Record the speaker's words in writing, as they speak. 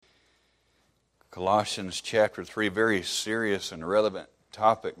Colossians chapter 3, very serious and relevant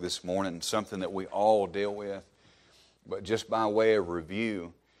topic this morning, something that we all deal with. But just by way of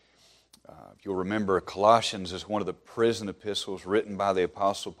review, if you'll remember, Colossians is one of the prison epistles written by the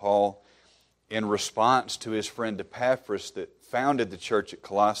Apostle Paul in response to his friend Epaphras that founded the church at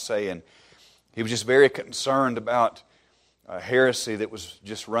Colossae, and he was just very concerned about heresy that was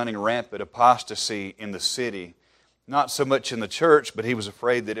just running rampant, apostasy in the city. Not so much in the church, but he was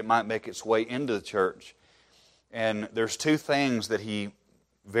afraid that it might make its way into the church. And there's two things that he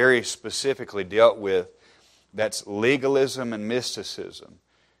very specifically dealt with. That's legalism and mysticism.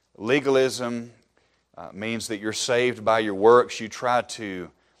 Legalism means that you're saved by your works. You try to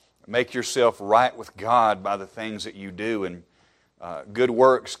make yourself right with God by the things that you do. And good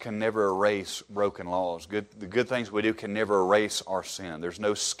works can never erase broken laws. The good things we do can never erase our sin. There's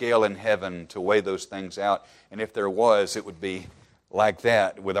no scale in heaven to weigh those things out. And if there was, it would be like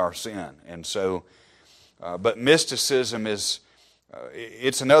that with our sin. And so, but mysticism is,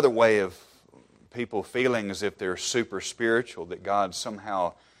 it's another way of people feeling as if they're super spiritual, that God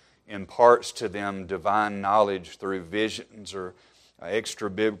somehow imparts to them divine knowledge through visions or extra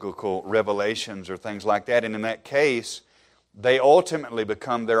biblical revelations or things like that. And in that case, they ultimately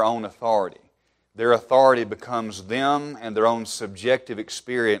become their own authority. Their authority becomes them and their own subjective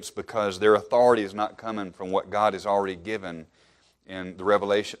experience, because their authority is not coming from what God has already given in the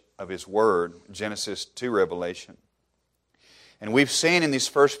revelation of His Word, Genesis to Revelation. And we've seen in these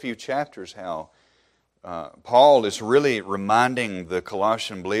first few chapters how Paul is really reminding the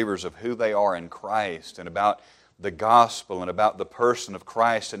Colossian believers of who they are in Christ and about the gospel and about the person of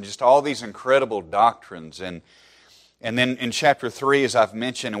Christ and just all these incredible doctrines. And then in chapter 3, as I've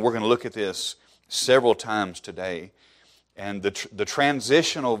mentioned, and we're going to look at this several times today, and the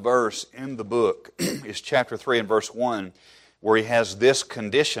transitional verse in the book is chapter 3 and verse 1, where he has this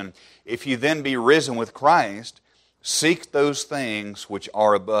condition: if you then be risen with Christ, seek those things which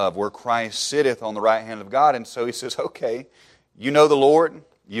are above, where Christ sitteth on the right hand of God. And so he says, okay, you know the Lord,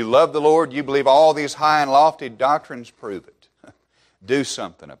 you love the Lord, you believe all these high and lofty doctrines, prove it. Do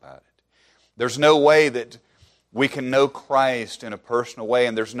something about it. There's no way that we can know Christ in a personal way,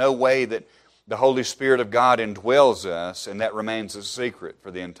 and there's no way that the Holy Spirit of God indwells us, and that remains a secret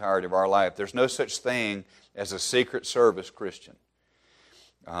for the entirety of our life. There's no such thing as a secret service Christian.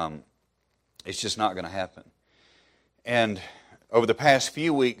 It's just not going to happen. And over the past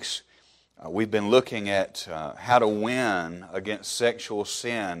few weeks, we've been looking at how to win against sexual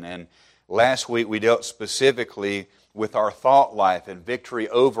sin. And last week we dealt specifically with our thought life and victory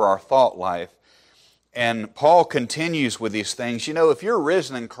over our thought life. And Paul continues with these things. You know, if you're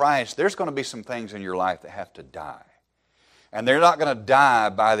risen in Christ, there's going to be some things in your life that have to die. And they're not going to die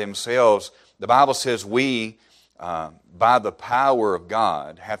by themselves. The Bible says we, by the power of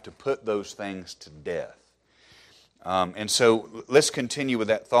God, have to put those things to death. And so let's continue with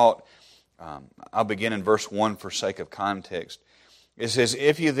that thought. I'll begin in verse 1 for sake of context. It says,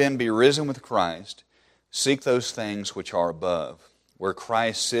 if you then be risen with Christ, seek those things which are above, where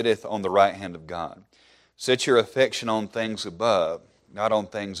Christ sitteth on the right hand of God. Set your affection on things above, not on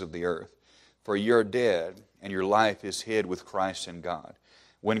things of the earth. For you're dead, and your life is hid with Christ in God.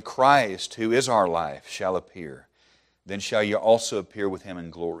 When Christ, who is our life, shall appear, then shall you also appear with Him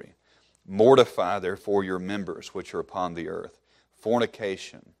in glory. Mortify therefore your members which are upon the earth: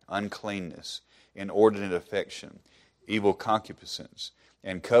 fornication, uncleanness, inordinate affection, evil concupiscence,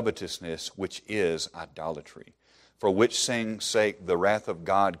 and covetousness, which is idolatry. For which things' sake the wrath of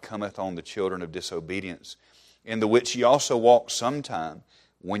God cometh on the children of disobedience, in the which ye also walked sometime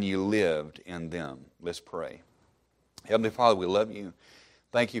when ye lived in them. Let's pray. Heavenly Father, we love You.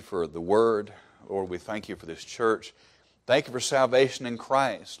 Thank You for the Word. Lord, we thank You for this church. Thank You for salvation in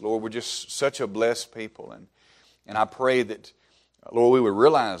Christ. Lord, we're just such a blessed people. And I pray that, Lord, we would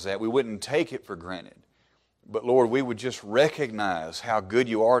realize that. We wouldn't take it for granted. But Lord, we would just recognize how good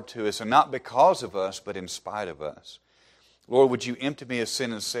You are to us, and not because of us, but in spite of us. Lord, would You empty me of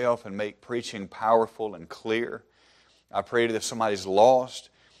sin and self and make preaching powerful and clear? I pray that if somebody's lost,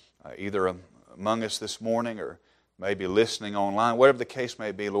 either among us this morning or maybe listening online, whatever the case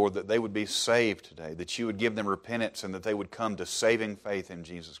may be, Lord, that they would be saved today, that You would give them repentance and that they would come to saving faith in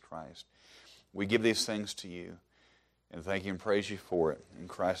Jesus Christ. We give these things to You and thank You and praise You for it. In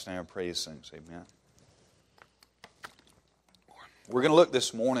Christ's name I pray these things. Amen. We're going to look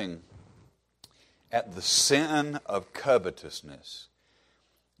this morning at the sin of covetousness.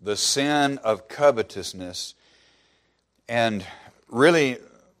 The sin of covetousness. And really,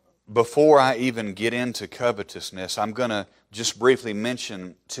 before I even get into covetousness, I'm going to just briefly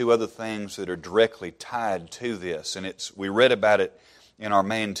mention two other things that are directly tied to this. And we read about it in our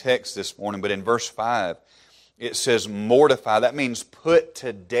main text this morning, but in verse 5, it says mortify. That means put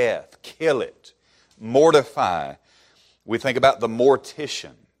to death, kill it, mortify. We think about the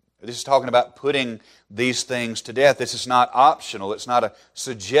mortician. This is talking about putting these things to death. This is not optional. It's not a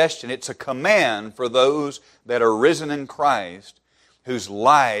suggestion. It's a command for those that are risen in Christ, whose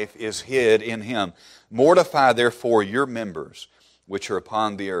life is hid in Him. Mortify, therefore, your members which are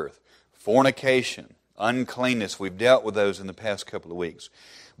upon the earth. Fornication, uncleanness. We've dealt with those in the past couple of weeks.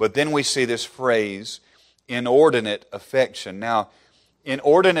 But then we see this phrase, inordinate affection. Now,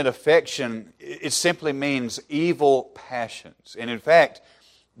 inordinate affection, it simply means evil passions. And in fact,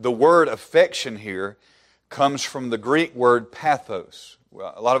 the word affection here comes from the Greek word pathos.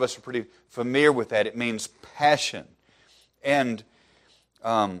 Well, a lot of us are pretty familiar with that. It means passion. And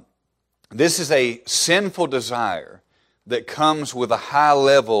this is a sinful desire that comes with a high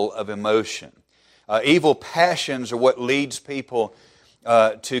level of emotion. Evil passions are what leads people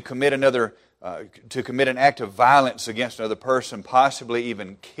to commit an act of violence against another person, possibly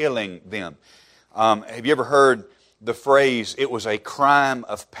even killing them. Have you ever heard the phrase, it was a crime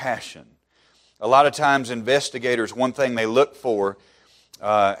of passion? A lot of times investigators, one thing they look for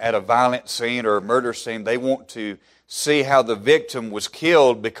at a violent scene or a murder scene, they want to see how the victim was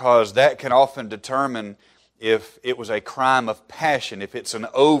killed, because that can often determine if it was a crime of passion. If it's an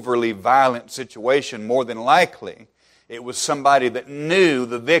overly violent situation, more than likely it was somebody that knew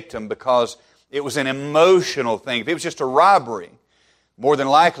the victim because it was an emotional thing. If it was just a robbery, more than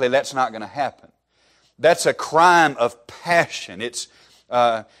likely that's not going to happen. That's a crime of passion. It's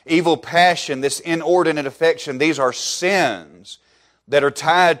evil passion, this inordinate affection. These are sins that are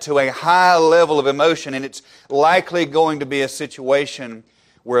tied to a high level of emotion, and it's likely going to be a situation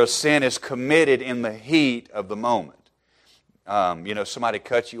where a sin is committed in the heat of the moment. Somebody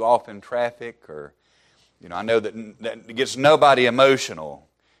cuts you off in traffic, or, I know that gets nobody emotional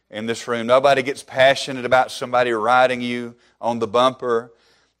in this room. Nobody gets passionate about somebody riding you on the bumper.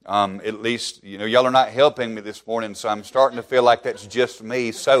 At least, y'all are not helping me this morning, so I'm starting to feel like that's just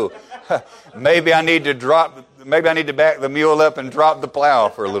me. So maybe I need to back the mule up and drop the plow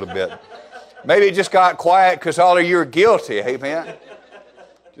for a little bit. Maybe it just got quiet because all of you are guilty. Amen.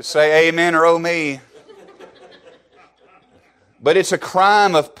 Just say amen or oh me. But it's a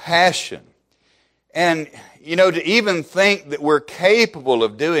crime of passion. And, to even think that we're capable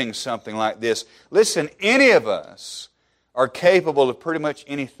of doing something like this, listen, any of us are capable of pretty much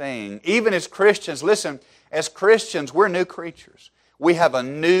anything. Even as Christians, listen, as Christians, we're new creatures. We have a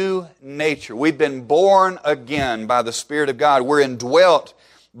new nature. We've been born again by the Spirit of God. We're indwelt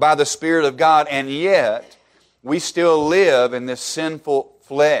by the Spirit of God, and yet we still live in this sinful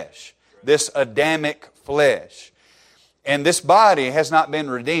flesh, this Adamic flesh. And this body has not been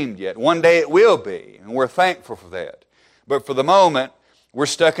redeemed yet. One day it will be, and we're thankful for that. But for the moment, we're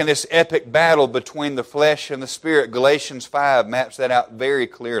stuck in this epic battle between the flesh and the Spirit. Galatians 5 maps that out very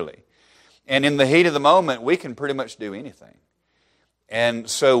clearly. And in the heat of the moment, we can pretty much do anything. And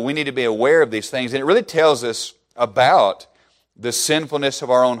so we need to be aware of these things. And it really tells us about the sinfulness of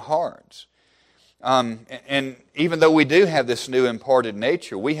our own hearts. And even though we do have this new imparted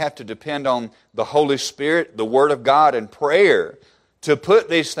nature, we have to depend on the Holy Spirit, the Word of God, and prayer to put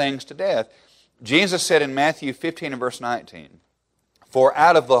these things to death. Jesus said in Matthew 15 and verse 19, "For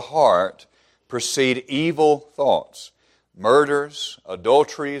out of the heart proceed evil thoughts, murders,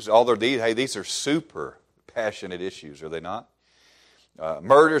 adulteries," these are super passionate issues, are they not?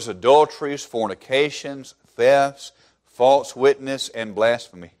 Murders, adulteries, fornications, thefts, false witness, and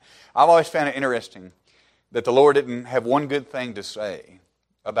blasphemy. I've always found it interesting that the Lord didn't have one good thing to say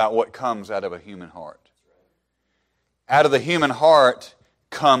about what comes out of a human heart. Out of the human heart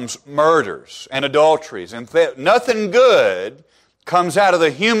comes murders and adulteries and theft. Nothing good comes out of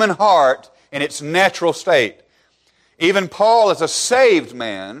the human heart in its natural state. Even Paul, as a saved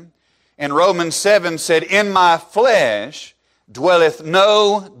man, in Romans 7 said, "In my flesh dwelleth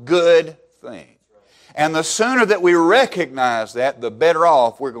no good thing." And the sooner that we recognize that, the better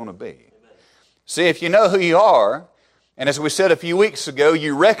off we're going to be. See, if you know who you are, and as we said a few weeks ago,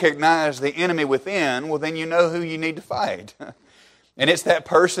 you recognize the enemy within, well, then you know who you need to fight. And it's that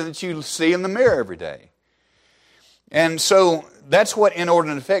person that you see in the mirror every day. And so that's what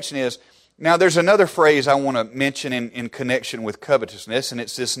inordinate affection is. Now, there's another phrase I want to mention in connection with covetousness, and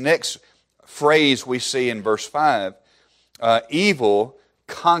it's this next phrase we see in verse 5, evil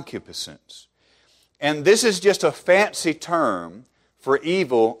concupiscence. And this is just a fancy term for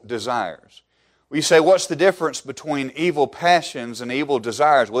evil desires. Well, you say, what's the difference between evil passions and evil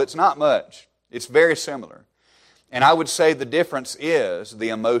desires? Well, it's not much. It's very similar. And I would say the difference is the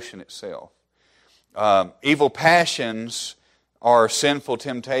emotion itself. Evil passions are sinful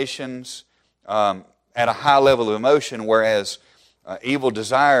temptations at a high level of emotion, whereas evil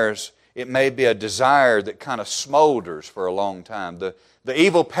desires, it may be a desire that kind of smolders for a long time. The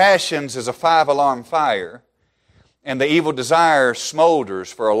evil passions is a 5-alarm fire, and the evil desire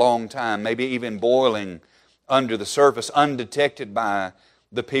smolders for a long time, maybe even boiling under the surface, undetected by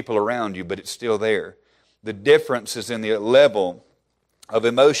the people around you, but it's still there. The difference is in the level of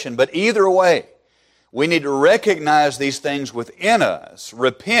emotion. But either way, we need to recognize these things within us,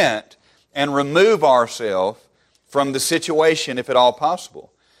 repent, and remove ourselves from the situation if at all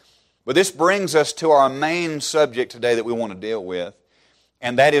possible. But this brings us to our main subject today that we want to deal with,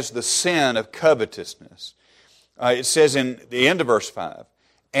 and that is the sin of covetousness. It says in the end of verse 5,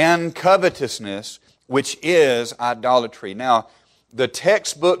 and covetousness, which is idolatry. Now, the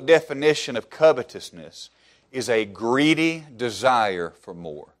textbook definition of covetousness is a greedy desire for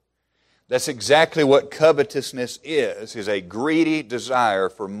more. That's exactly what covetousness is a greedy desire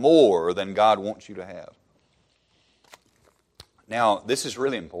for more than God wants you to have. Now, this is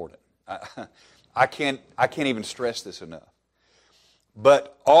really important. I can't even stress this enough.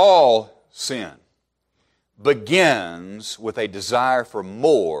 But all sin begins with a desire for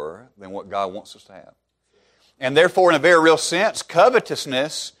more than what God wants us to have. And therefore, in a very real sense,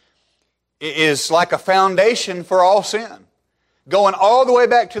 covetousness is like a foundation for all sin, going all the way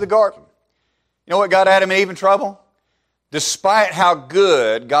back to the garden. You know what got Adam and Eve in trouble? Despite how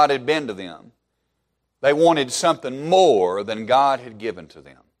good God had been to them, they wanted something more than God had given to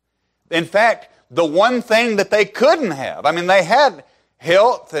them. In fact, the one thing that they couldn't have, they had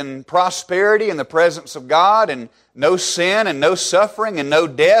health and prosperity in the presence of God and no sin and no suffering and no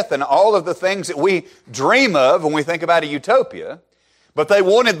death and all of the things that we dream of when we think about a utopia. But they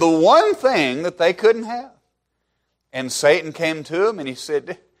wanted the one thing that they couldn't have. And Satan came to them and he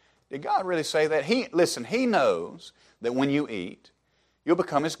said, did God really say that? He knows that when you eat, you'll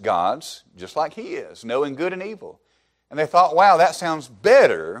become as gods, just like He is, knowing good and evil. And they thought, wow, that sounds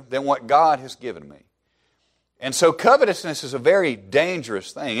better than what God has given me. And so covetousness is a very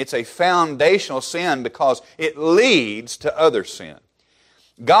dangerous thing. It's a foundational sin because it leads to other sin.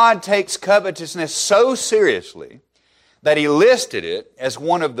 God takes covetousness so seriously that He listed it as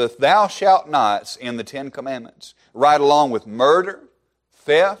one of the thou shalt nots in the 10 Commandments, right along with murder,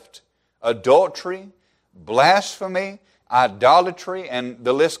 theft, adultery, blasphemy, idolatry, and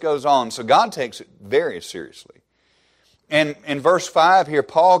the list goes on. So God takes it very seriously. And in verse 5 here,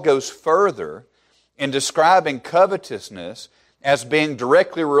 Paul goes further in describing covetousness as being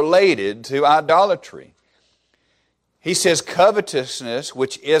directly related to idolatry. He says covetousness,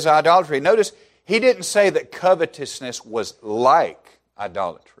 which is idolatry. Notice, he didn't say that covetousness was like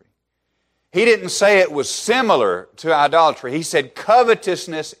idolatry. He didn't say it was similar to idolatry. He said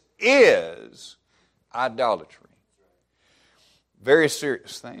covetousness is idolatry. Very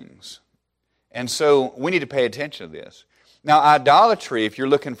serious things. And so we need to pay attention to this. Now, idolatry, if you're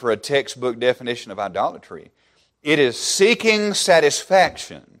looking for a textbook definition of idolatry, it is seeking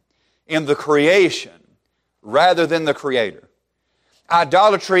satisfaction in the creation rather than the Creator.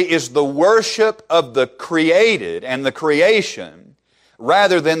 Idolatry is the worship of the created and the creation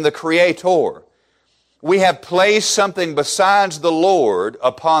rather than the Creator. We have placed something besides the Lord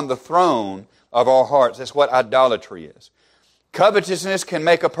upon the throne of our hearts. That's what idolatry is. Covetousness can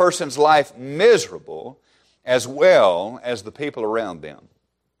make a person's life miserable as well as the people around them.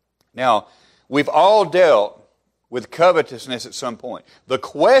 Now, we've all dealt with covetousness at some point. The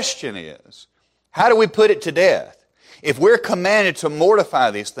question is, how do we put it to death? If we're commanded to mortify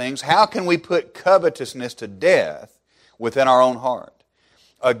these things, how can we put covetousness to death within our own heart?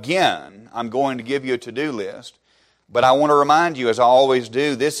 Again, I'm going to give you a to-do list, but I want to remind you, as I always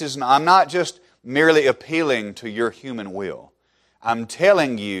do, I'm not just merely appealing to your human will. I'm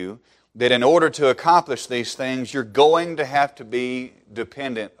telling you that in order to accomplish these things, you're going to have to be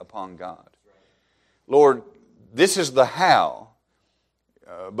dependent upon God. Lord, this is the how,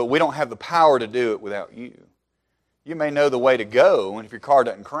 but we don't have the power to do it without you. You may know the way to go, and if your car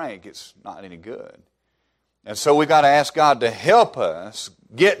doesn't crank, it's not any good. And so we've got to ask God to help us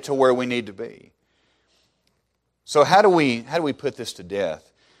get to where we need to be. So how do we put this to death?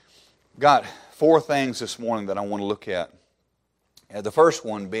 Got 4 things this morning that I want to look at. The first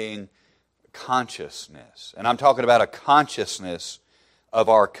one being consciousness. And I'm talking about a consciousness of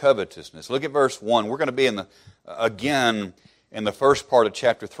our covetousness. Look at verse 1. We're going to be again in the first part of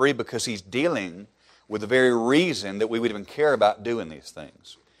chapter 3 because he's dealing with the very reason that we would even care about doing these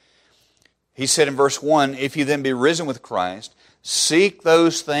things. He said in verse 1, if you then be risen with Christ, seek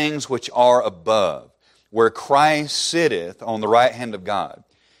those things which are above, where Christ sitteth on the right hand of God.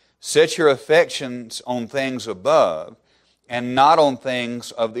 Set your affections on things above, and not on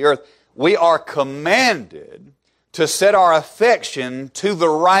things of the earth. We are commanded to set our affection to the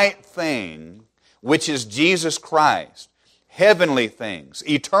right thing, which is Jesus Christ, heavenly things,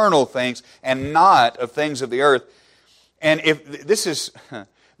 eternal things, and not of things of the earth. And if this is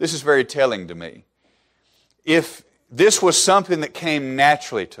very telling to me. If this was something that came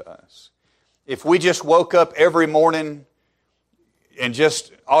naturally to us, if we just woke up every morning and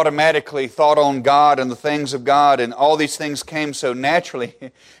just automatically thought on God and the things of God, and all these things came so naturally,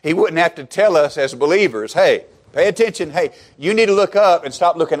 He wouldn't have to tell us as believers, hey, pay attention, hey, you need to look up and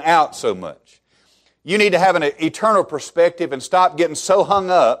stop looking out so much. You need to have an eternal perspective and stop getting so hung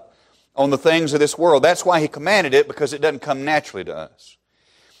up on the things of this world. That's why He commanded it, because it doesn't come naturally to us.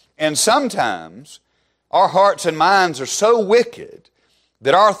 And sometimes our hearts and minds are so wicked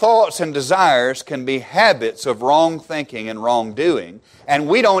that our thoughts and desires can be habits of wrong thinking and wrongdoing, and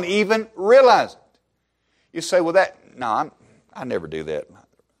we don't even realize it. You say, well, I never do that.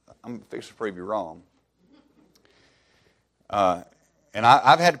 I'm fixing to prove you wrong. And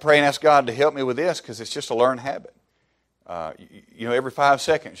I've had to pray and ask God to help me with this, because it's just a learned habit. Every 5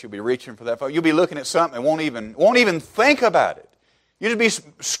 seconds you'll be reaching for that phone. You'll be looking at something and won't even think about it. You'll just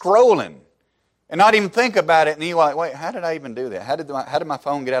be scrolling and not even think about it, and you're like, wait, how did I even do that? How did my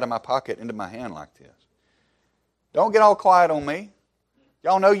phone get out of my pocket into my hand like this? Don't get all quiet on me.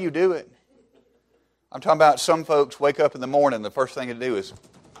 Y'all know you do it. I'm talking about some folks wake up in the morning, the first thing to do is,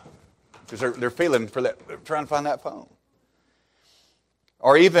 because they're feeling for that, they're trying to find that phone.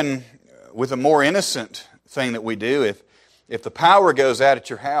 Or even with a more innocent thing that we do, if the power goes out at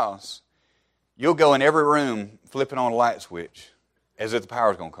your house, you'll go in every room flipping on a light switch as if the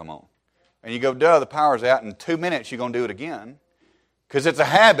power's going to come on. And you go, duh, the power's out. In 2 minutes, you're going to do it again. Because it's a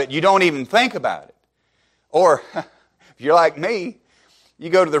habit. You don't even think about it. Or, if you're like me, you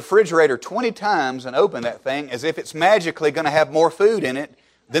go to the refrigerator 20 times and open that thing as if it's magically going to have more food in it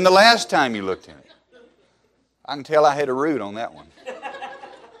than the last time you looked in it. I can tell I had a root on that one.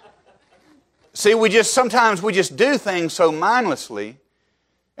 See, sometimes we just do things so mindlessly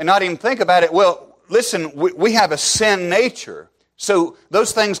and not even think about it. Well, listen, we have a sin nature. So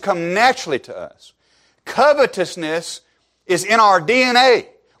those things come naturally to us. Covetousness is in our DNA.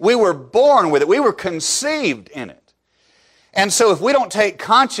 We were born with it. We were conceived in it. And so if we don't take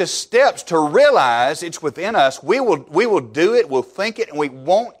conscious steps to realize it's within us, we will do it, we'll think it, and we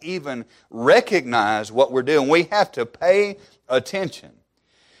won't even recognize what we're doing. We have to pay attention.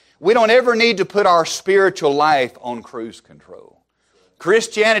 We don't ever need to put our spiritual life on cruise control.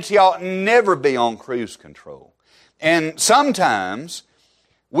 Christianity ought never be on cruise control. And sometimes,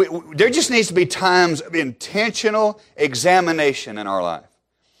 there just needs to be times of intentional examination in our life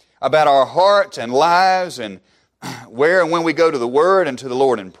about our hearts and lives and where and when we go to the Word and to the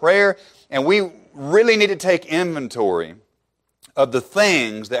Lord in prayer. And we really need to take inventory of the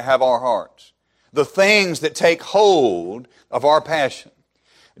things that have our hearts, the things that take hold of our passion.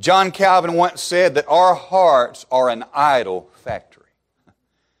 John Calvin once said that our hearts are an idol factory.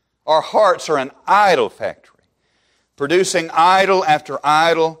 Our hearts are an idol factory, producing idol after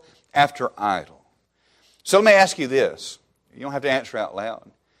idol after idol. So let me ask you this. You don't have to answer out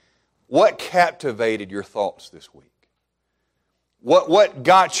loud. What captivated your thoughts this week? What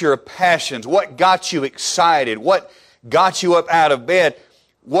got your passions? What got you excited? What got you up out of bed?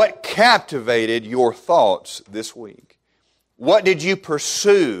 What captivated your thoughts this week? What did you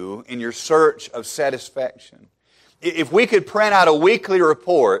pursue in your search of satisfaction? If we could print out a weekly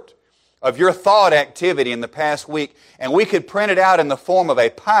report of your thought activity in the past week, and we could print it out in the form of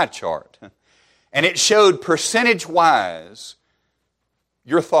a pie chart, and it showed percentage-wise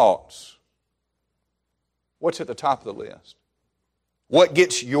your thoughts, what's at the top of the list? What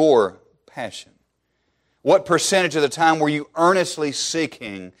gets your passion? What percentage of the time were you earnestly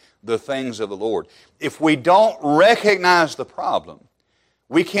seeking the things of the Lord? If we don't recognize the problem,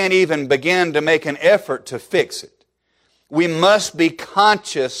 we can't even begin to make an effort to fix it. We must be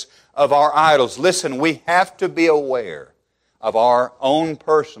conscious of our idols. Listen, we have to be aware of our own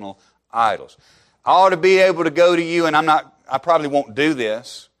personal idols. I ought to be able to go to you, and I probably won't do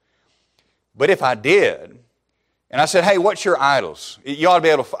this, but if I did, and I said, hey, what's your idols? You ought to be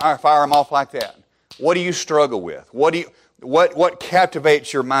able to fire them off like that. What do you struggle with? What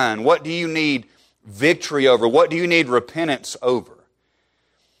captivates your mind? What do you need victory over? What do you need repentance over?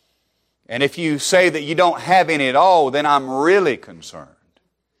 And if you say that you don't have any at all, then I'm really concerned.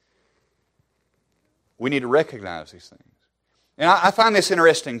 We need to recognize these things. And I find this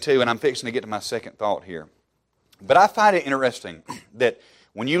interesting too, and I'm fixing to get to my second thought here. But I find it interesting that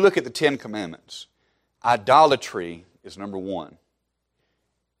when you look at the Ten Commandments, idolatry is number 1,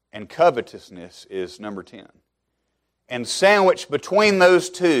 and covetousness is number 10. And sandwiched between those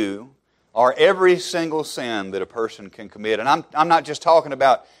two are every single sin that a person can commit. And I'm not just talking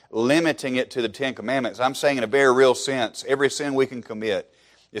about limiting it to the Ten Commandments. I'm saying in a very real sense, every sin we can commit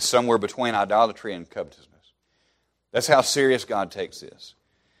is somewhere between idolatry and covetousness. That's how serious God takes this.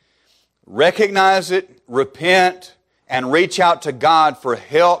 Recognize it, repent, and reach out to God for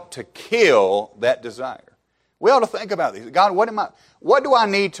help to kill that desire. We ought to think about this. God, what do I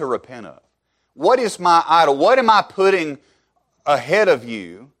need to repent of? What is my idol? What am I putting ahead of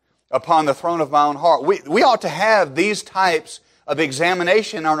you upon the throne of my own heart? We ought to have these types of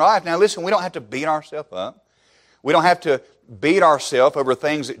examination in our life. Now listen, we don't have to beat ourselves up. We don't have to beat ourselves over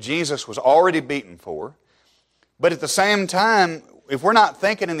things that Jesus was already beaten for. But at the same time, if we're not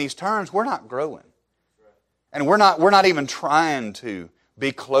thinking in these terms, we're not growing. And we're not even trying to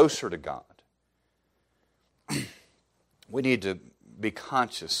be closer to God. We need to be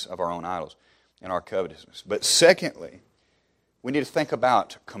conscious of our own idols and our covetousness. But secondly, we need to think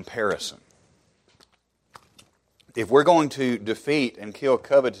about comparison. If we're going to defeat and kill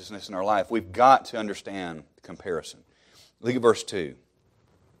covetousness in our life, we've got to understand comparison. Look at verse 2.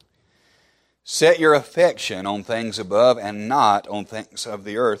 Set your affection on things above and not on things of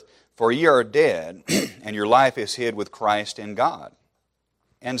the earth, for ye are dead, and your life is hid with Christ in God.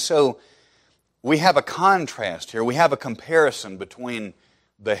 And so we have a contrast here. We have a comparison between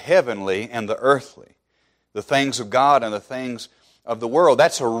the heavenly and the earthly, the things of God and the things of the world.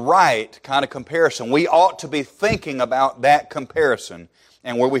 That's a right kind of comparison. We ought to be thinking about that comparison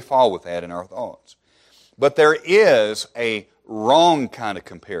and where we fall with that in our thoughts. But there is a wrong kind of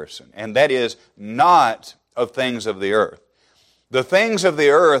comparison, and that is not of things of the earth. The things of the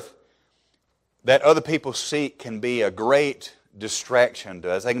earth that other people seek can be a great distraction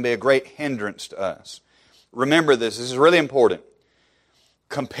to us. They can be a great hindrance to us. Remember this. This is really important.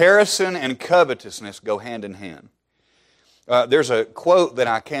 Comparison and covetousness go hand in hand. There's a quote that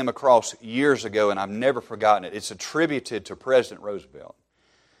I came across years ago, and I've never forgotten it. It's attributed to President Roosevelt.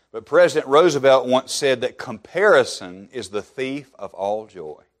 But President Roosevelt once said that comparison is the thief of all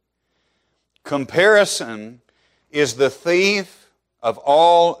joy. Comparison is the thief of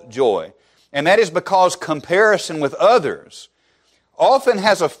all joy. And that is because comparison with others often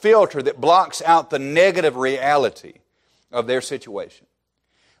has a filter that blocks out the negative reality of their situation.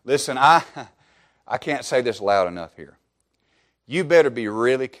 Listen, I can't say this loud enough here. You better be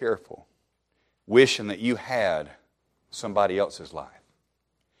really careful wishing that you had somebody else's life.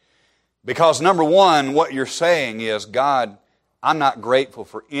 Because number one, what you're saying is, God, I'm not grateful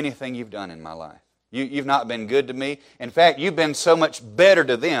for anything you've done in my life. You've not been good to me. In fact, you've been so much better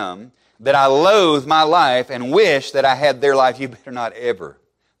to them that I loathe my life and wish that I had their life. You better not ever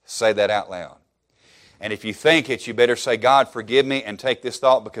say that out loud. And if you think it, you better say, God, forgive me, and take this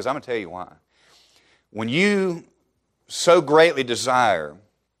thought, because I'm going to tell you why. When you so greatly desire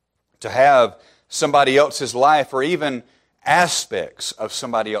to have somebody else's life, or even aspects of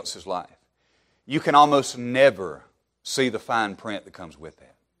somebody else's life, you can almost never see the fine print that comes with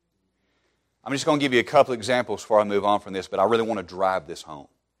that. I'm just going to give you a couple examples before I move on from this, but I really want to drive this home.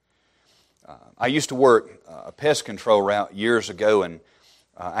 I used to work a pest control route years ago, and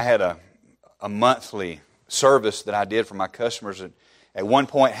I had a monthly service that I did for my customers. At one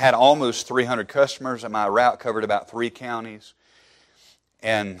point, had almost 300 customers, and my route covered about 3 counties.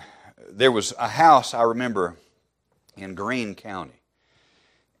 And there was a house, I remember, in Greene County.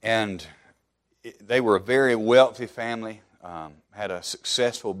 And they were a very wealthy family, had a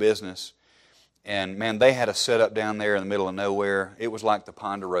successful business. And man, they had a setup down there in the middle of nowhere. It was like the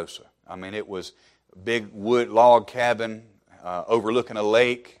Ponderosa. I mean, it was a big wood log cabin overlooking a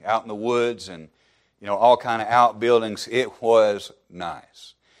lake out in the woods, and all kind of outbuildings. It was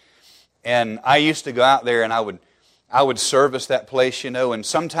nice. And I used to go out there, and I would service that place, and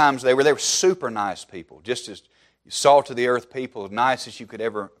sometimes they were super nice people, just as salt of the earth people, as nice as you could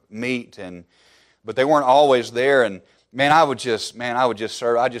ever meet. But they weren't always there. And man, I would just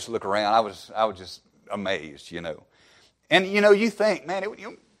serve. I just look around. I was just amazed, And you think, man,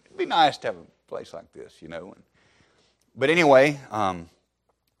 it'd be nice to have a place like this, But anyway,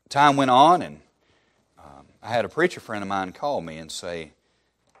 time went on, and I had a preacher friend of mine call me and say,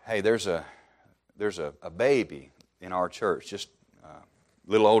 "Hey, there's a baby in our church, just a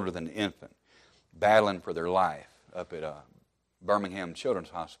little older than an infant, battling for their life up at Birmingham Children's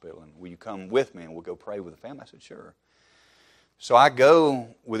Hospital, and will you come with me and we'll go pray with the family?" I said, "Sure." So I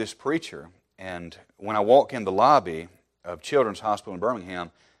go with this preacher, and when I walk in the lobby of Children's Hospital in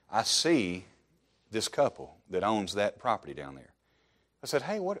Birmingham, I see this couple that owns that property down there. I said,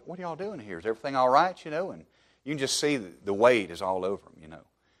 "Hey, what are y'all doing here? Is everything all right?" And you can just see the weight is all over them,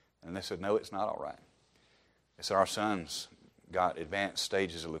 And they said, "No, it's not all right." They said, our son's got advanced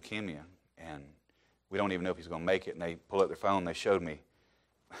stages of leukemia, and we don't even know if he's going to make it. And they pull up their phone, they showed me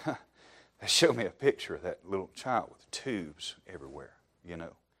a picture of that little child with tubes everywhere, you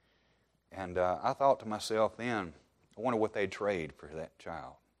know. And I thought to myself then, I wonder what they'd trade for that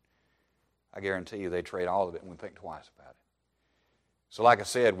child. I guarantee you they'd trade all of it and wouldn't think twice about it. So like I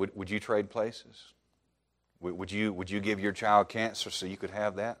said, would you trade places? Would you give your child cancer so you could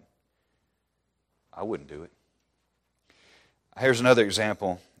have that? I wouldn't do it. Here's another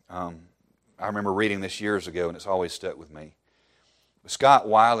example. I remember reading this years ago, and it's always stuck with me. Scott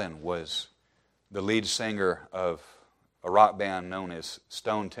Weiland was the lead singer of a rock band known as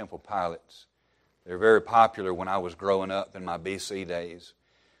Stone Temple Pilots. They were very popular when I was growing up in my BC days.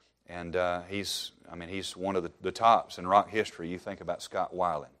 And he's one of the tops in rock history. You think about Scott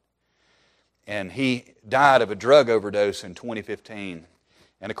Weiland. And he died of a drug overdose in 2015.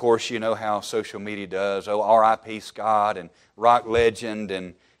 And of course, you know how social media does. Oh, R.I.P. Scott and rock legend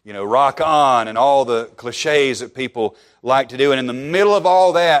and, you know, rock on and all the cliches that people like to do. And in the middle of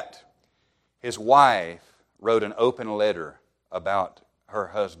all that, his wife wrote an open letter about her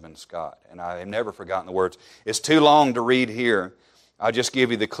husband, Scott. And I have never forgotten the words. It's too long to read here. I'll just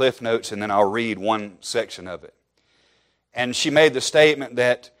give you the cliff notes and then I'll read one section of it. And she made the statement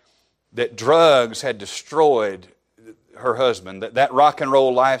that drugs had destroyed her husband, that rock and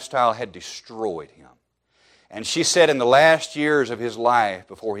roll lifestyle had destroyed him. And she said in the last years of his life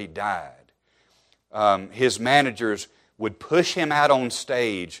before he died, his managers would push him out on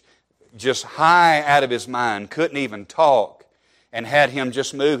stage just high out of his mind, couldn't even talk, and had him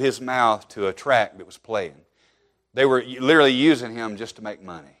just move his mouth to a track that was playing. They were literally using him just to make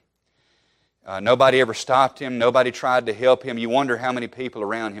money. Nobody ever stopped him. Nobody tried to help him. You wonder how many people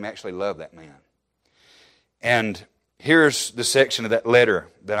around him actually love that man. And here's the section of that letter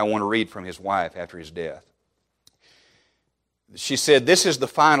that I want to read from his wife after his death. She said, "This is the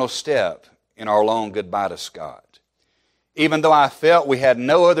final step in our long goodbye to Scott. Even though I felt we had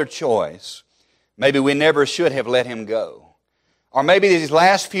no other choice, maybe we never should have let him go. Or maybe these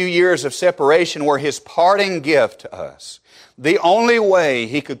last few years of separation were his parting gift to us. The only way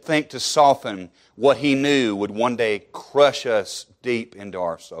he could think to soften what he knew would one day crush us deep into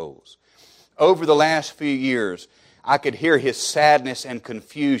our souls. Over the last few years, I could hear his sadness and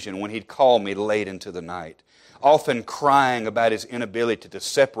confusion when he'd call me late into the night, often crying about his inability to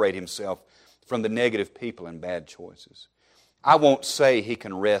separate himself from the negative people and bad choices. I won't say he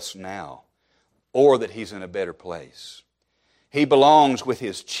can rest now or that he's in a better place. He belongs with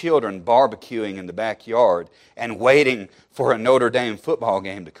his children barbecuing in the backyard and waiting for a Notre Dame football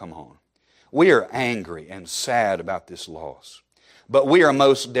game to come on. We are angry and sad about this loss, but we are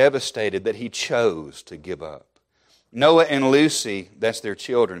most devastated that he chose to give up. Noah and Lucy, that's their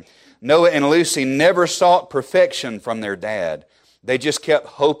children, Noah and Lucy never sought perfection from their dad. They just kept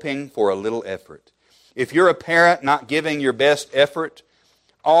hoping for a little effort. If you're a parent not giving your best effort,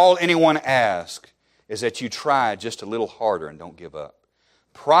 all anyone asks is that you try just a little harder and don't give up.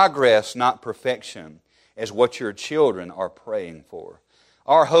 Progress, not perfection, is what your children are praying for.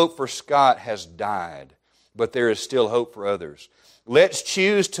 Our hope for Scott has died, but there is still hope for others. Let's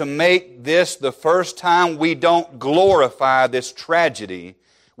choose to make this the first time we don't glorify this tragedy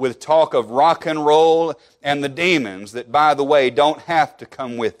with talk of rock and roll and the demons that, by the way, don't have to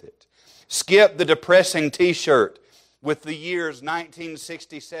come with it. Skip the depressing t-shirt with the years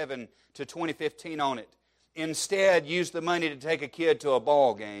 1967 to 2015 on it. Instead, use the money to take a kid to a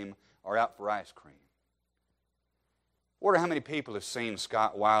ball game or out for ice cream. I wonder how many people have seen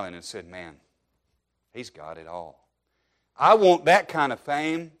Scott Weiland and said, man, he's got it all. I want that kind of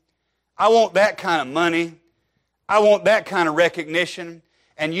fame. I want that kind of money. I want that kind of recognition.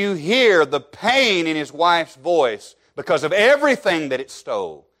 And you hear the pain in his wife's voice because of everything that it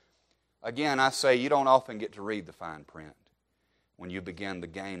stole. Again, I say you don't often get to read the fine print when you begin the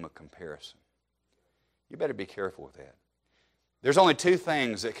game of comparison. You better be careful with that. There's only two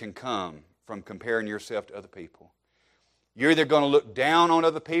things that can come from comparing yourself to other people. You're either going to look down on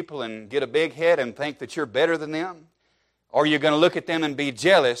other people and get a big head and think that you're better than them, or you're going to look at them and be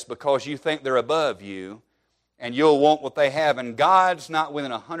jealous because you think they're above you and you'll want what they have. And God's not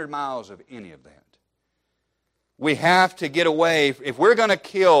within 100 miles of any of that. We have to get away. If we're going to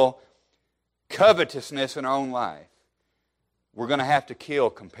kill covetousness in our own life, we're going to have to kill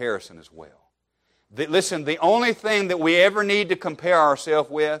comparison as well. Listen, the only thing that we ever need to compare ourselves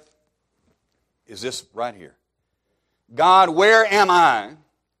with is this right here. God, where am I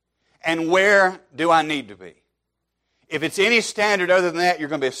and where do I need to be? If it's any standard other than that, you're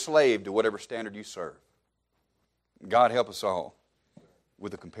going to be a slave to whatever standard you serve. God help us all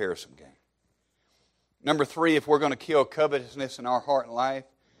with the comparison game. Number 3, if we're going to kill covetousness in our heart and life,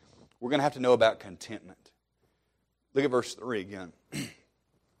 we're going to have to know about contentment. Look at verse 3 again.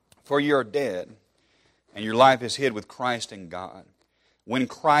 For you are dead, and your life is hid with Christ in God. When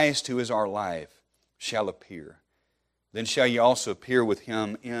Christ, who is our life, shall appear, then shall ye also appear with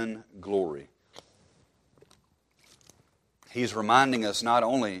Him in glory. He's reminding us not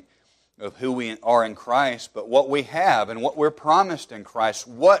only of who we are in Christ, but what we have and what we're promised in Christ,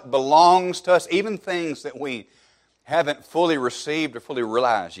 what belongs to us, even things that we haven't fully received or fully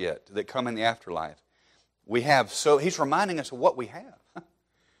realized yet that come in the afterlife. We have. So He's reminding us of what we have.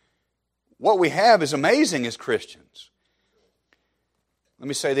 What we have is amazing as Christians. Let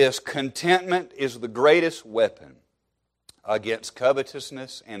me say this, contentment is the greatest weapon against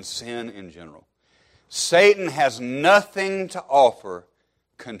covetousness and sin in general. Satan has nothing to offer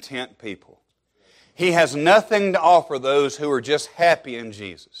content people. He has nothing to offer those who are just happy in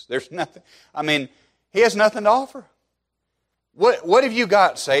Jesus. There's nothing, He has nothing to offer. What have you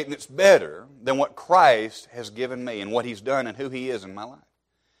got, Satan, that's better than what Christ has given me and what He's done and who He is in my life?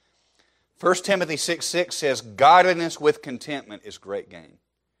 1 Timothy 6:6 says, godliness with contentment is great gain.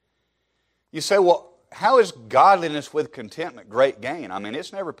 You say, well, how is godliness with contentment great gain?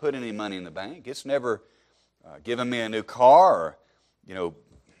 It's never put any money in the bank. It's never given me a new car or,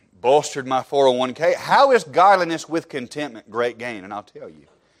 bolstered my 401k. How is godliness with contentment great gain? And I'll tell you.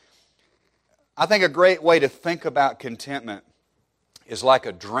 I think a great way to think about contentment is like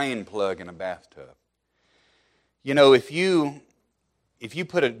a drain plug in a bathtub. If you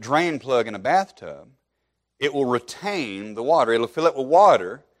put a drain plug in a bathtub, it will retain the water. It'll fill it with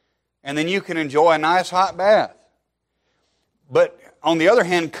water, and then you can enjoy a nice hot bath. But on the other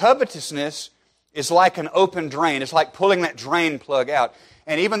hand, covetousness is like an open drain. It's like pulling that drain plug out.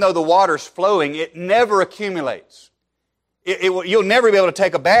 And even though the water's flowing, it never accumulates. You'll never be able to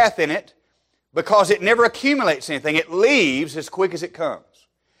take a bath in it because it never accumulates anything. It leaves as quick as it comes.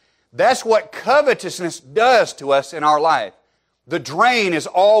 That's what covetousness does to us in our life. The drain is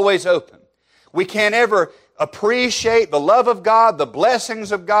always open. We can't ever appreciate the love of God, the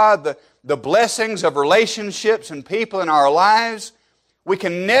blessings of God, the blessings of relationships and people in our lives. We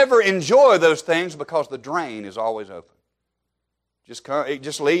can never enjoy those things because the drain is always open. It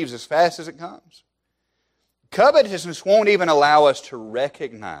just leaves as fast as it comes. Covetousness won't even allow us to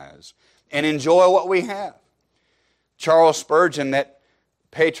recognize and enjoy what we have. Charles Spurgeon, that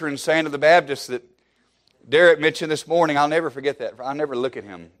patron saint of the Baptists that Derek mentioned this morning, I'll never forget that. I'll never look at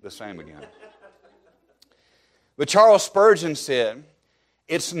him the same again. But Charles Spurgeon said,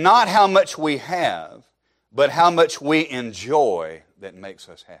 it's not how much we have, but how much we enjoy that makes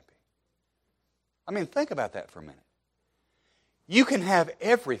us happy. Think about that for a minute. You can have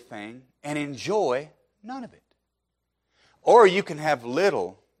everything and enjoy none of it. Or you can have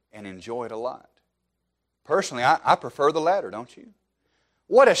little and enjoy it a lot. Personally, I prefer the latter, don't you?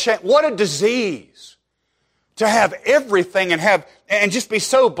 What a shame, what a disease to have everything and just be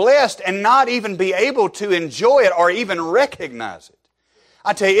so blessed and not even be able to enjoy it or even recognize it.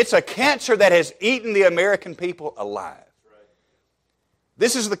 I tell you, it's a cancer that has eaten the American people alive.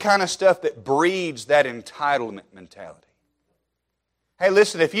 This is the kind of stuff that breeds that entitlement mentality. Hey,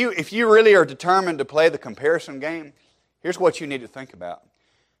 listen, if you really are determined to play the comparison game, here's what you need to think about.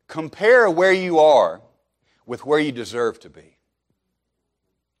 Compare where you are with where you deserve to be.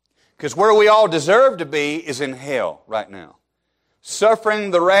 Because where we all deserve to be is in hell right now. Suffering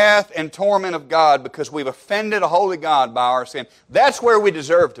the wrath and torment of God because we've offended a holy God by our sin. That's where we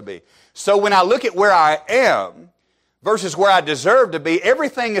deserve to be. So when I look at where I am versus where I deserve to be,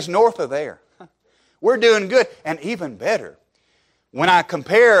 everything is north of there. We're doing good. And even better, when I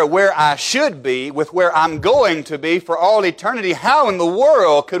compare where I should be with where I'm going to be for all eternity, how in the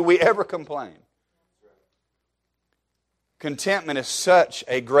world could we ever complain? Contentment is such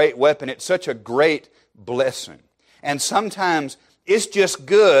a great weapon. It's such a great blessing. And sometimes it's just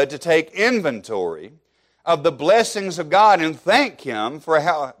good to take inventory of the blessings of God and thank Him for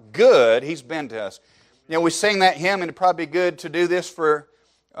how good He's been to us. We sing that hymn, and it'd probably be good to do this for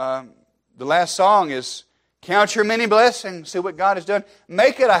the last song is, count your many blessings, see what God has done.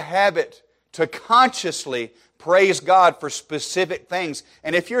 Make it a habit to consciously praise God for specific things.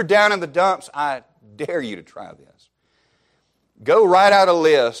 And if you're down in the dumps, I dare you to try this. Go write out a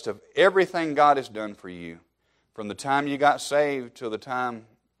list of everything God has done for you from the time you got saved to the time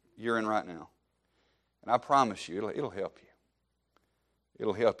you're in right now. And I promise you, it'll help you.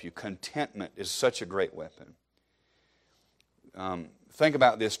 It'll help you. Contentment is such a great weapon. Think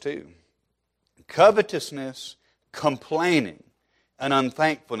about this too. Covetousness, complaining, and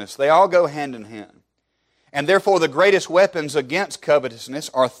unthankfulness, they all go hand in hand. And therefore the greatest weapons against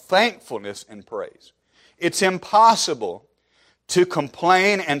covetousness are thankfulness and praise. It's impossible to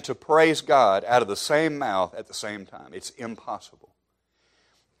complain and to praise God out of the same mouth at the same time. It's impossible.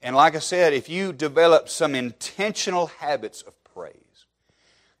 And like I said, if you develop some intentional habits of praise,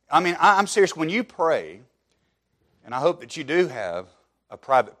 I'm serious, when you pray, and I hope that you do have a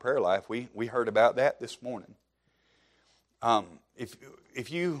private prayer life. We heard about that this morning. When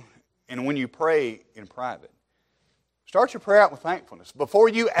you pray in private, start your prayer out with thankfulness. Before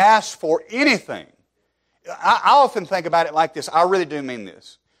you ask for anything, I often think about it like this. I really do mean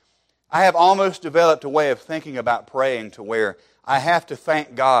this. I have almost developed a way of thinking about praying to where I have to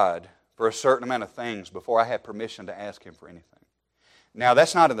thank God for a certain amount of things before I have permission to ask Him for anything. Now,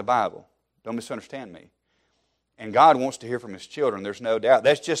 that's not in the Bible. Don't misunderstand me. And God wants to hear from His children, there's no doubt.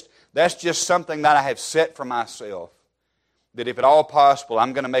 That's just something that I have set for myself. That if at all possible,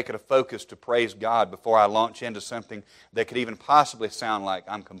 I'm going to make it a focus to praise God before I launch into something that could even possibly sound like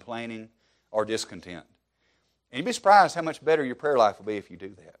I'm complaining or discontent. And you'd be surprised how much better your prayer life will be if you do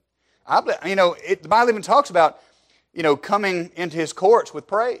that. The Bible even talks about, coming into His courts with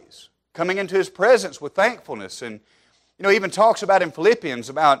praise, coming into His presence with thankfulness, and even talks about in Philippians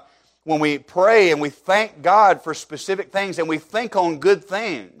about when we pray and we thank God for specific things and we think on good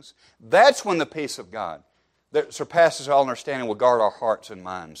things. That's when the peace of God that surpasses all understanding will guard our hearts and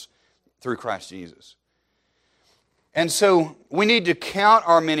minds through Christ Jesus. And so we need to count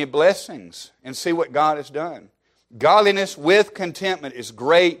our many blessings and see what God has done. Godliness with contentment is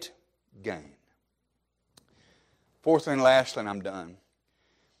great gain. Fourthly and lastly, and I'm done.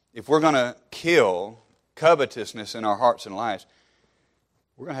 If we're going to kill covetousness in our hearts and lives,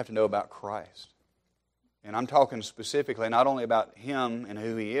 we're going to have to know about Christ. And I'm talking specifically not only about Him and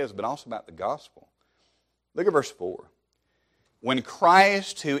who He is, but also about the gospel. Look at verse 4. When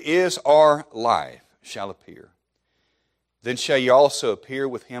Christ, who is our life, shall appear, then shall you also appear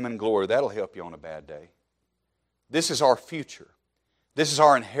with Him in glory. That'll help you on a bad day. This is our future. This is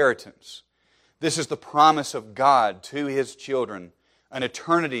our inheritance. This is the promise of God to His children, an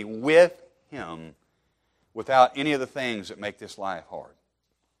eternity with Him without any of the things that make this life hard.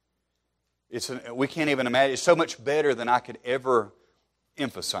 We can't even imagine. It's so much better than I could ever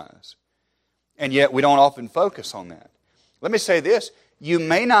emphasize. And yet we don't often focus on that. Let me say this. You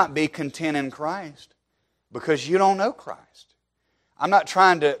may not be content in Christ because you don't know Christ. I'm not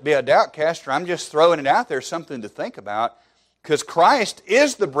trying to be a doubtcaster. I'm just throwing it out there, something to think about, because Christ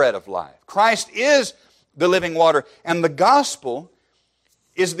is the bread of life. Christ is the living water. And the gospel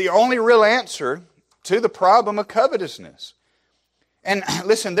is the only real answer to the problem of covetousness. And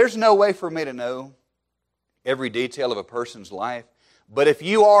listen, there's no way for me to know every detail of a person's life. But if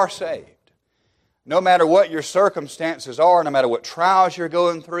you are saved, no matter what your circumstances are, no matter what trials you're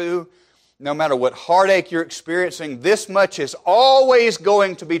going through, no matter what heartache you're experiencing, this much is always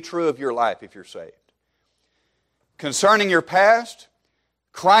going to be true of your life if you're saved. Concerning your past,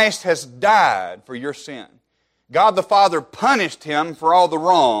 Christ has died for your sin. God the Father punished Him for all the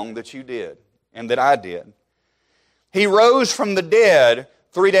wrong that you did and that I did. He rose from the dead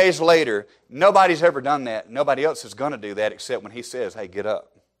 3 days later. Nobody's ever done that. Nobody else is going to do that except when He says, hey, get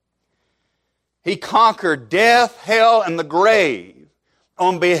up. He conquered death, hell, and the grave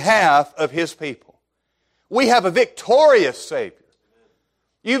on behalf of His people. We have a victorious Savior.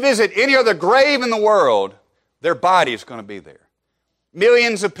 You visit any other grave in the world, their body is going to be there.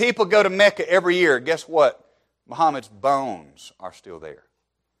 Millions of people go to Mecca every year. Guess what? Muhammad's bones are still there.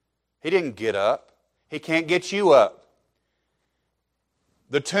 He didn't get up. He can't get you up.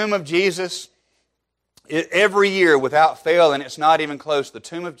 The tomb of Jesus, every year without fail, and it's not even close, the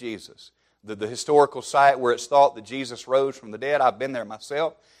tomb of Jesus, the historical site where it's thought that Jesus rose from the dead, I've been there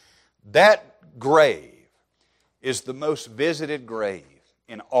myself, that grave is the most visited grave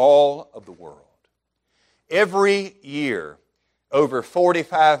in all of the world. Every year, over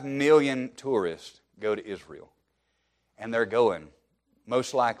 45 million tourists go to Israel. And they're going,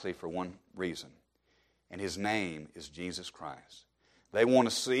 most likely for one reason. And His name is Jesus Christ. They want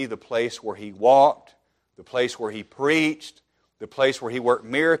to see the place where He walked, the place where He preached, the place where He worked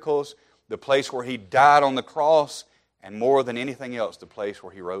miracles, the place where He died on the cross, and more than anything else, the place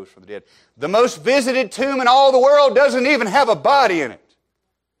where He rose from the dead. The most visited tomb in all the world doesn't even have a body in it.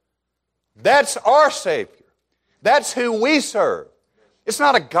 That's our Savior. That's who we serve. It's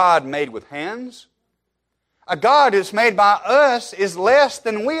not a God made with hands. A God that's made by us is less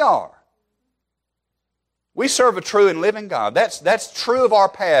than we are. We serve a true and living God. That's true of our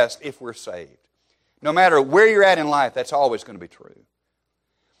past if we're saved. No matter where you're at in life, that's always going to be true.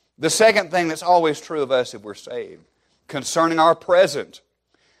 The second thing that's always true of us if we're saved, concerning our present,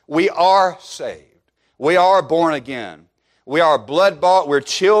 we are saved. We are born again. We are blood-bought. We're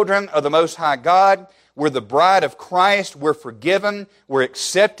children of the Most High God. We're the bride of Christ. We're forgiven. We're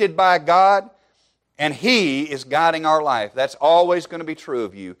accepted by God. And He is guiding our life. That's always going to be true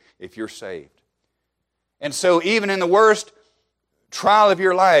of you if you're saved. And so even in the worst trial of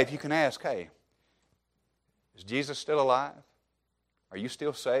your life, you can ask, hey, is Jesus still alive? Are you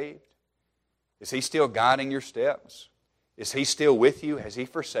still saved? Is He still guiding your steps? Is He still with you? Has He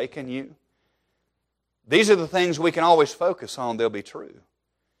forsaken you? These are the things we can always focus on. They'll be true.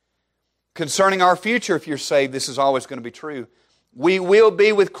 Concerning our future, if you're saved, this is always going to be true. We will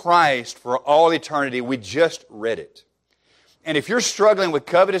be with Christ for all eternity. We just read it. And if you're struggling with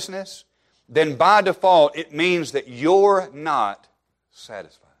covetousness, then by default it means that you're not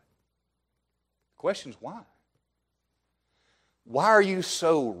satisfied. The question is why? Why are you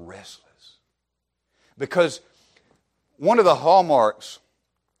so restless? Because one of the hallmarks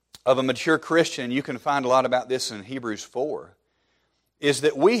of a mature Christian, you can find a lot about this in Hebrews 4, is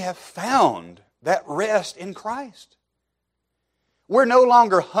that we have found that rest in Christ. We're no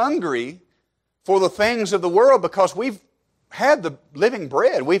longer hungry for the things of the world because we've had the living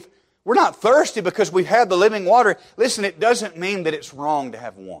bread. We're not thirsty because we've had the living water. Listen, it doesn't mean that it's wrong to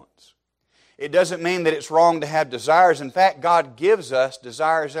have wants. It doesn't mean that it's wrong to have desires. In fact, God gives us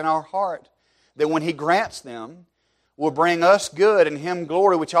desires in our heart that when He grants them will bring us good and Him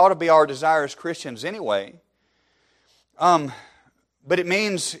glory, which ought to be our desire as Christians anyway. But it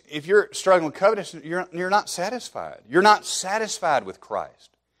means if you're struggling with covetousness, you're not satisfied. You're not satisfied with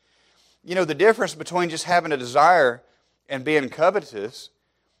Christ. You know, the difference between just having a desire and being covetous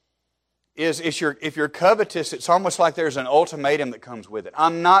is if you're covetous, it's almost like there's an ultimatum that comes with it.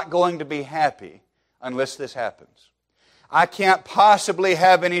 I'm not going to be happy unless this happens. I can't possibly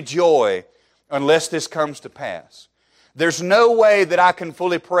have any joy unless this comes to pass. There's no way that I can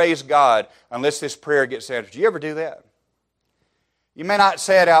fully praise God unless this prayer gets answered. Do you ever do that? You may not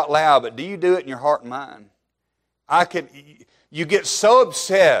say it out loud, but do you do it in your heart and mind? You get so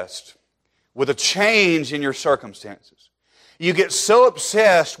obsessed with a change in your circumstances. You get so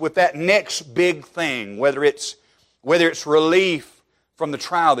obsessed with that next big thing, whether it's relief from the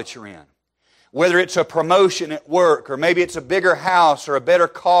trial that you're in, whether it's a promotion at work, or maybe it's a bigger house or a better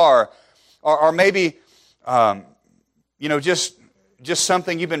car, or maybe just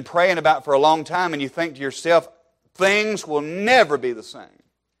something you've been praying about for a long time, and you think to yourself, things will never be the same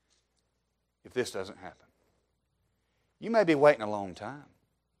if this doesn't happen. You may be waiting a long time.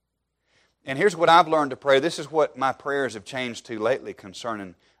 And here's what I've learned to pray. This is what my prayers have changed to lately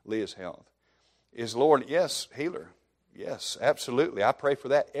concerning Leah's health. Is, Lord, yes, healer. Yes, absolutely. I pray for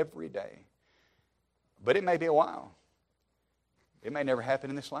that every day. But it may be a while. It may never happen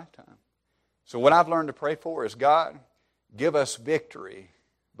in this lifetime. So what I've learned to pray for is, God, give us victory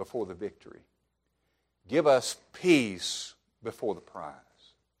before the victory. Give us peace before the prize.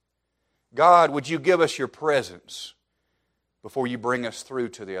 God, would you give us your presence before you bring us through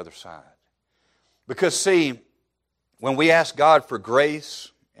to the other side? Because, see, when we ask God for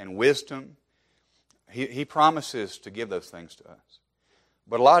grace and wisdom, He promises to give those things to us.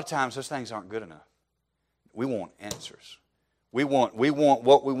 But a lot of times those things aren't good enough. We want answers. We want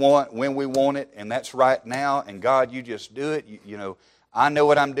what we want when we want it, and that's right now. And God, you just do it. I know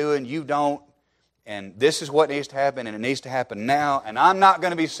what I'm doing. You don't. And this is what needs to happen, and it needs to happen now. And I'm not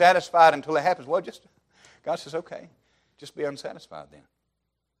going to be satisfied until it happens. Well, God says, okay, just be unsatisfied then.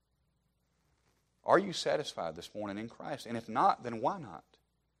 Are you satisfied this morning in Christ? And if not, then why not?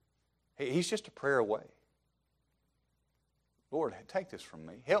 He's just a prayer away. Lord, take this from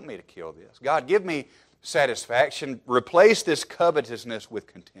me. Help me to kill this. God, give me satisfaction. Replace this covetousness with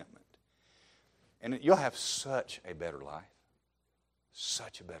contentment. And you'll have such a better life.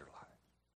 Such a better life.